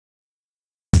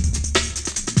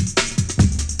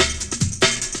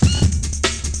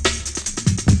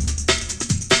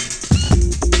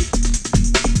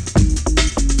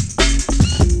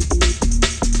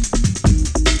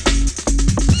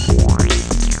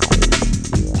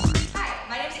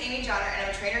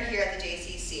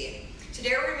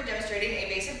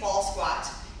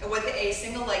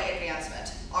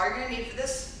all you're going to need for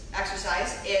this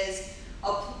exercise is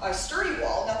a sturdy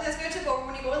wall, nothing that's going to tip over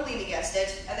when you go and lean against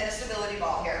it, and then a stability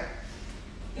ball here.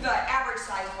 You have an average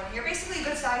size one here. Basically a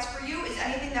good size for you is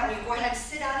anything that when you go ahead and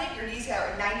sit on it, your knees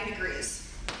are at 90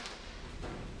 degrees.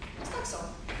 Just like so.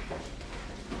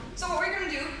 So what we're going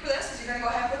to do for this is you're going to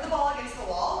go ahead and put the ball against the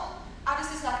wall.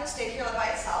 Obviously it's not going to stay here by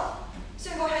itself. So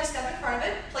you're going to go ahead and step in front of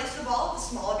it, place the ball at the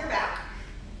small of your back.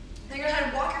 Then you're going to go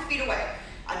ahead and walk your feet away.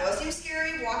 I know it seems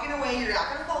scary, walking away, you're not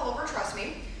going to fall over, trust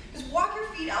me. Just walk your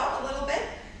feet out a little bit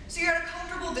so you're at a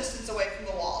comfortable distance away from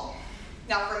the wall.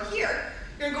 Now from here,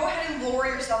 you're going to go ahead and lower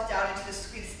yourself down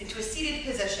into a seated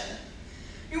position.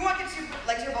 You want to get your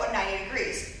legs are about 90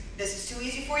 degrees. This is too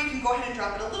easy for you, you can go ahead and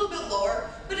drop it a little bit lower,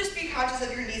 but just be conscious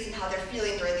of your knees and how they're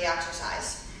feeling during the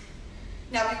exercise.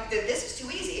 Now if this is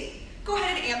too easy, go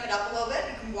ahead and amp it up a little bit.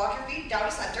 You can walk your feet down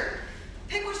to center.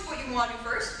 Pick which foot you want to do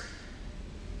first.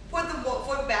 Put the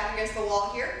foot back against the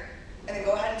wall here, and then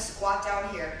go ahead and squat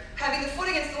down here. Having the foot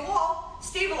against the wall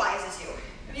stabilizes you.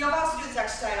 If you also do this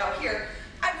exercise out here,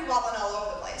 I'd be wobbling all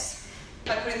over the place.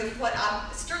 By putting the foot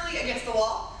on sturdily against the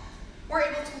wall, we're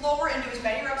able to lower and do as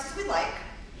many reps as we'd like.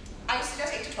 I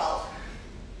suggest 8 to 12,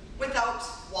 without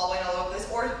wobbling all over the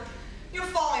place or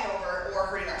falling over or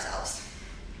hurting ourselves.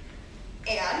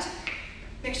 And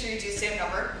make sure you do the same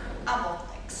number on both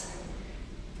legs.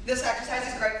 This exercise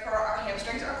is great for our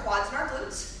hamstrings, our quads, and our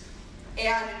glutes.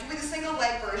 And doing the single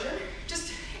leg version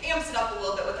just amps it up a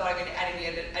little bit without adding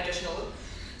any additional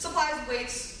supplies,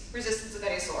 weights, resistance of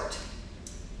any sort.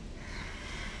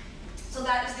 So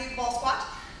that is the ball squat.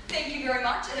 Thank you very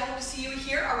much, and I hope to see you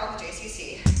here around the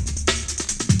JCC.